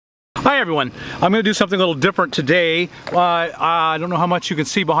Hi everyone, I'm going to do something a little different today. I don't know how much you can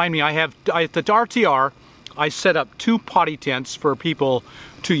see behind me. At the RTR, I set up 2 potty tents for people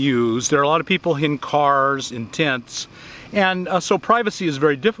to use. There are a lot of people in cars, in tents, and so privacy is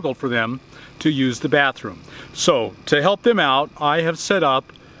very difficult for them to use the bathroom. So to help them out, I have set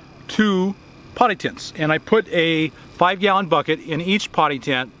up 2 potty tents, and I put a 5-gallon bucket in each potty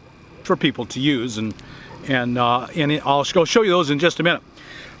tent for people to use, and I'll show you those in just a minute.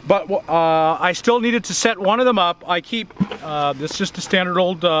 But I still needed to set one of them up. I keep, this is just a standard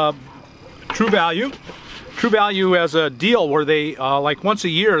old True Value. True Value has a deal where they, like once a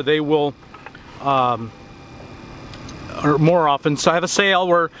year, they will, or more often, so I have a sale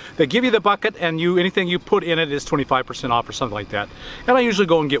where they give you the bucket and anything you put in it is 25% off or something like that. And I usually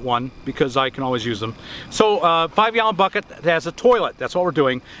go and get one because I can always use them. So 5-gallon bucket that has a toilet, that's what we're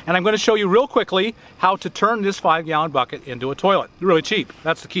doing. And I'm going to show you real quickly how to turn this 5-gallon bucket into a toilet. Really cheap,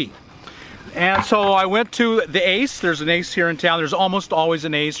 that's the key. And so I went to the Ace. There's an Ace here in town. There's almost always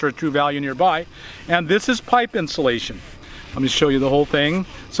an Ace or a True Value nearby. And this is pipe insulation. Let me show you the whole thing.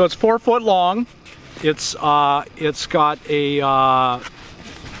 So it's 4 foot long. It's got a,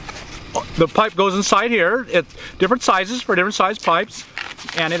 the pipe goes inside here. It's different sizes for different size pipes,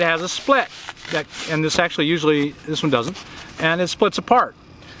 and it has a split. And this actually usually, this one doesn't, and it splits apart.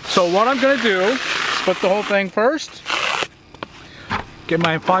 So what I'm going to do is split the whole thing first. Get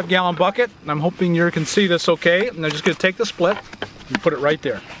my 5-gallon bucket, and I'm hoping you can see this okay. And I'm just going to take the split and put it right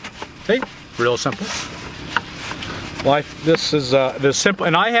there. Okay, real simple. This is this simple,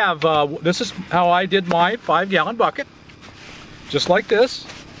 and I have this is how I did my 5-gallon bucket, just like this.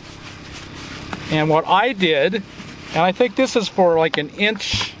 And what I did, and I think this is for like an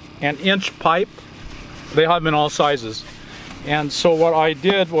inch pipe. They have them in all sizes. And so what I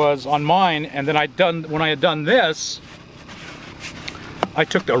did was on mine, and then when I had done this, I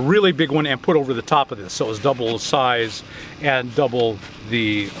took a really big one and put over the top of this, so it was double the size and double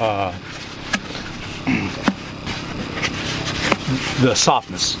the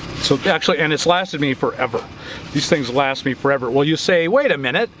softness. So actually, and it's lasted me forever. These things last me forever. Well, you say, wait a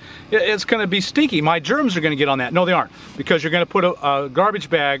minute, it's going to be stinky. My germs are going to get on that. No, they aren't, because you're going to put a garbage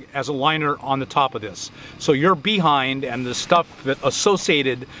bag as a liner on the top of this. So your behind and the stuff that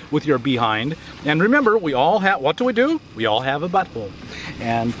associated with your behind. And remember, we all have, what do? We all have a butthole.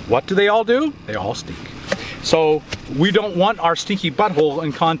 And what do? They all stink. So we don't want our stinky butthole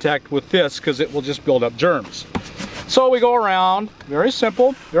in contact with this, because it will just build up germs. So we go around, very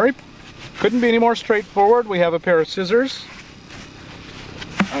simple, couldn't be any more straightforward. We have a pair of scissors.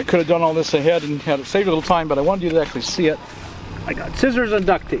 I could have done all this ahead and had it saved a little time, but I wanted you to actually see it. I got scissors and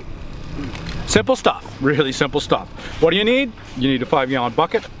duct tape. Simple stuff, really simple stuff. What do you need? You need a 5-gallon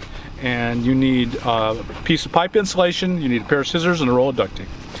bucket, and you need a piece of pipe insulation, you need a pair of scissors and a roll of duct tape.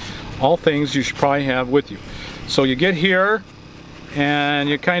 All things you should probably have with you. So you get here, and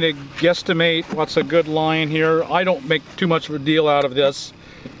you kind of guesstimate what's a good line here. I don't make too much of a deal out of this.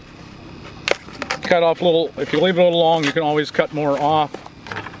 Cut off a little, if you leave it a little long, you can always cut more off.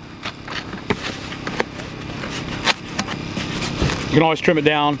 You can always trim it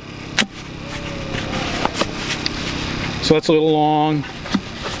down. So that's a little long.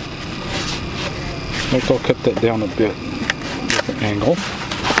 I'll cut that down a bit, different angle.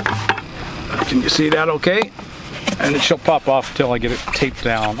 Can you see that okay? And it shall pop off until I get it taped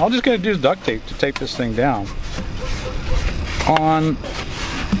down. I'm just going to use duct tape to tape this thing down.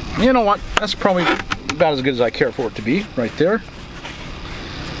 You know what? That's probably about as good as I care for it to be, right there.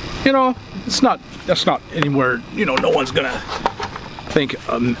 You know, that's not anywhere, you know, no one's going to think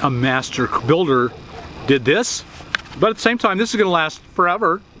a master builder did this. But at the same time, this is going to last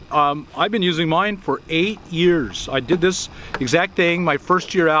forever. I've been using mine for 8 years. I did this exact thing my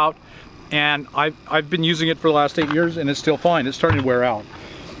first year out. And I've been using it for the last 8 years, and it's still fine. It's starting to wear out.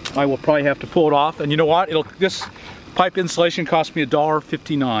 I will probably have to pull it off. And you know what? This pipe insulation cost me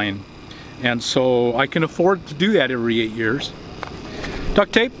 $1.59, and so I can afford to do that every 8 years.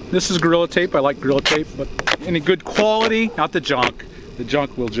 Duct tape. This is Gorilla Tape. I like Gorilla Tape, but any good quality, not the junk. The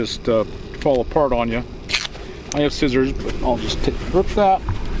junk will just fall apart on you. I have scissors, but I'll just rip that.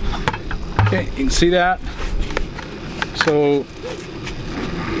 Okay, you can see that. So.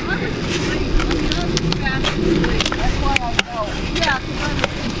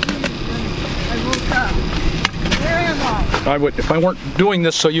 If I weren't doing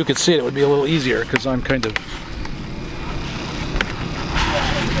this so you could see it, it would be a little easier, because I'm kind of...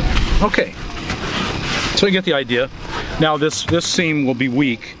 Okay, so you get the idea. Now this seam will be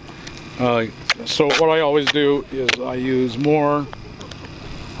weak, so what I always do is I use more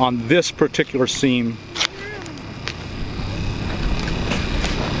on this particular seam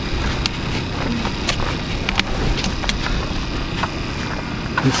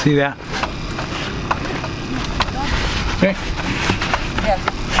You see that? Okay. Yes.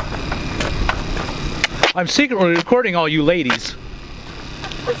 I'm secretly recording all you ladies.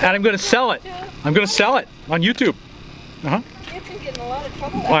 And I'm going to sell it. I'm going to sell it on YouTube. Uh-huh. You can get in a lot of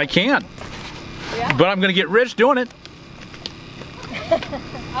trouble. Well, I can. Yeah. But I'm going to get rich doing it.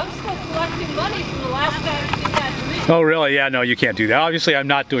 I'm still collecting money from the last time you had me. Oh, really? Yeah, no, you can't do that. Obviously, I'm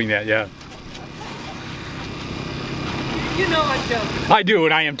not doing that, yeah. You know I'm joking. I do,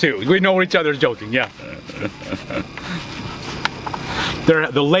 and I am too. We know each other's joking, yeah.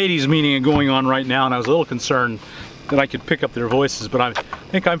 The ladies' meeting is going on right now, and I was a little concerned that I could pick up their voices, but I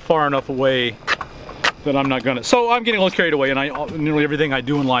think I'm far enough away that I'm not gonna. So I'm getting a little carried away, and nearly everything I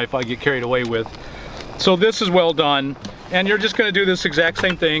do in life I get carried away with. So this is well done, and you're just gonna do this exact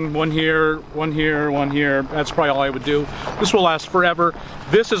same thing. One here, one here, one here. That's probably all I would do. This will last forever.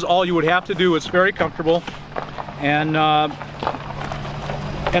 This is all you would have to do. It's very comfortable, and I'm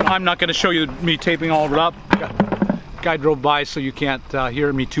not gonna show you me taping all of it up. Guy drove by, so you can't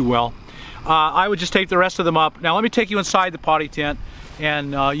hear me too well. I would just tape the rest of them up. Now let me take you inside the potty tent,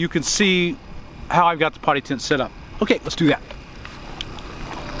 and you can see how I've got the potty tent set up. Okay, let's do that.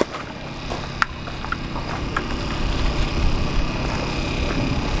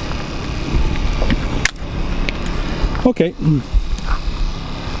 Okay.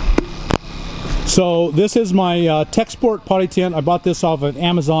 So this is my Tech Sport potty tent. I bought this off of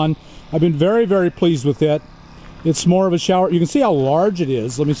Amazon. I've been very, very pleased with it. It's more of a shower. You can see how large it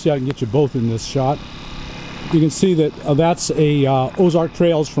is. Let me see if I can get you both in this shot. You can see that that's a Ozark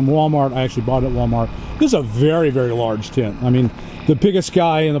Trails from Walmart. I actually bought it at Walmart. This is a very, very large tent. I mean, the biggest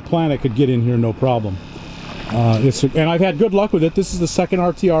guy in the planet could get in here no problem. And I've had good luck with it. This is the second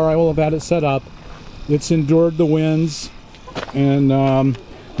RTR I will have had it set up. It's endured the winds, and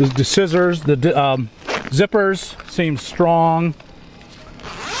the scissors, the zippers seem strong.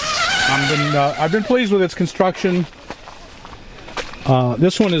 I've been pleased with its construction.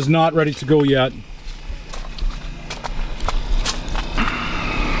 This one is not ready to go yet.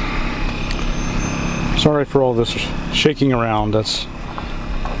 Sorry for all this shaking around. That's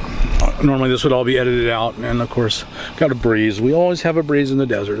normally this would all be edited out, and of course got a breeze. We always have a breeze in the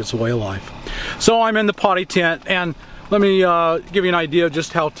desert. It's a way of life. So I'm in the potty tent, and let me give you an idea of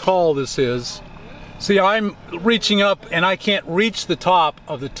just how tall this is. See, I'm reaching up and I can't reach the top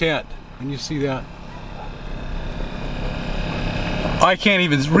of the tent. Can you see that? I can't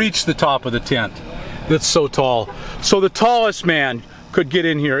even reach the top of the tent. It's so tall. So the tallest man could get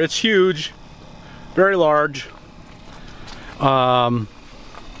in here. It's huge, very large. Nice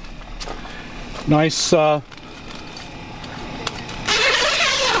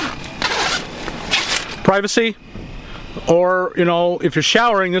privacy. Or, you know, if you're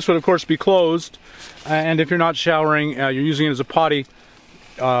showering, this would of course be closed. And if you're not showering, you're using it as a potty,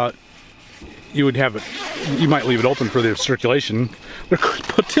 you would have it, you might leave it open for the circulation. There could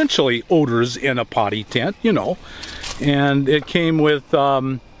potentially odors in a potty tent, you know. And it came with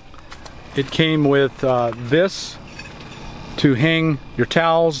this to hang your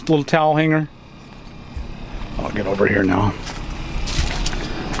towels, little towel hanger. I'll get over here now.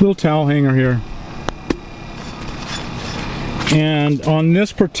 Little towel hanger here. And on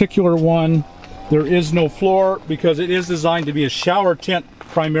this particular one, there is no floor because it is designed to be a shower tent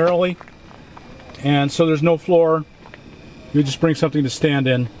primarily. And so there's no floor. You just bring something to stand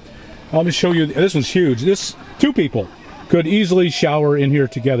in. Let me show you. This one's huge. This, 2 people could easily shower in here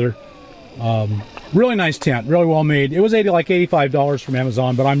together. Really nice tent, really well made. It was like $85 from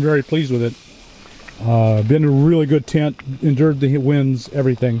Amazon, but I'm very pleased with it. Been a really good tent, endured the winds,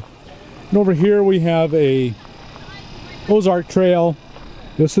 everything. And over here we have a Ozark Trail.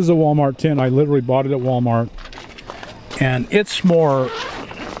 This is a Walmart tent. I literally bought it at Walmart. And it's more...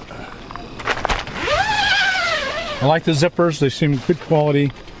 I like the zippers. They seem good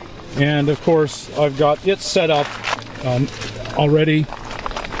quality. And of course, I've got it set up already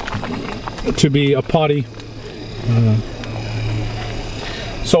to be a potty.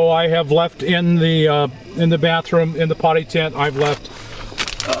 So I have left in the bathroom, in the potty tent, I've left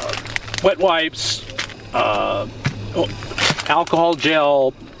wet wipes, alcohol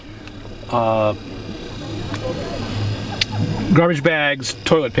gel, garbage bags,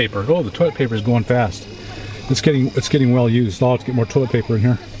 toilet paper. Oh, the toilet paper is going fast. It's getting well used. I'll have to get more toilet paper in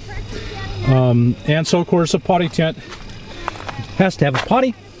here. And so of course a potty tent has to have a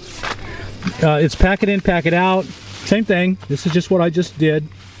potty. It's pack it in, pack it out. Same thing. This is just what I just did.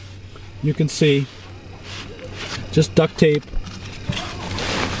 You can see. Just duct tape.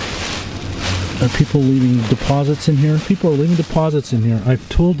 Are people leaving deposits in here? People are leaving deposits in here. I've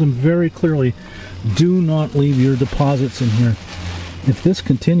told them very clearly, do not leave your deposits in here. if this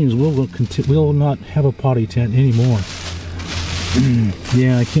continues, we'll not have a potty tent anymore.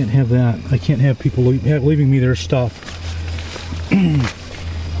 Yeah, I can't have that. I can't have people leaving me their stuff.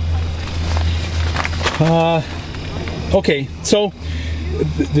 Okay, so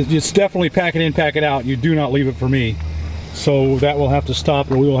it's definitely pack it in, pack it out. You do not leave it for me. So that will have to stop,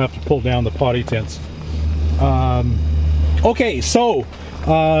 or we will have to pull down the potty tents. Okay, so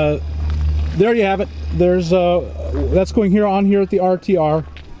there you have it. There's that's going on here at the RTR,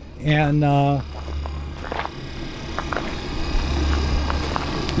 and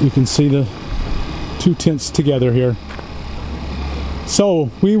you can see the two tents together here.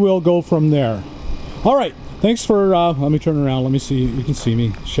 So we will go from there. All right, thanks for, let me turn around, let me see, you can see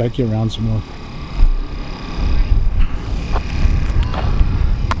me, shake you around some more.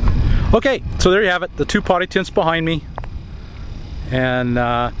 Okay, so there you have it, the two potty tents behind me. And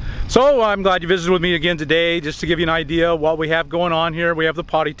so I'm glad you visited with me again today, just to give you an idea of what we have going on here. We have the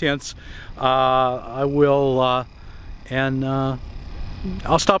potty tents. I will,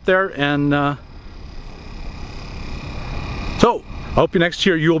 I'll stop there, and so I hope next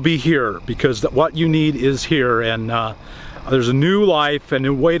year you'll be here, because what you need is here, and there's a new life and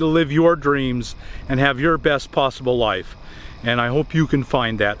a way to live your dreams and have your best possible life, and I hope you can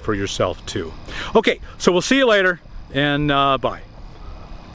find that for yourself too. Okay, so we'll see you later, and bye.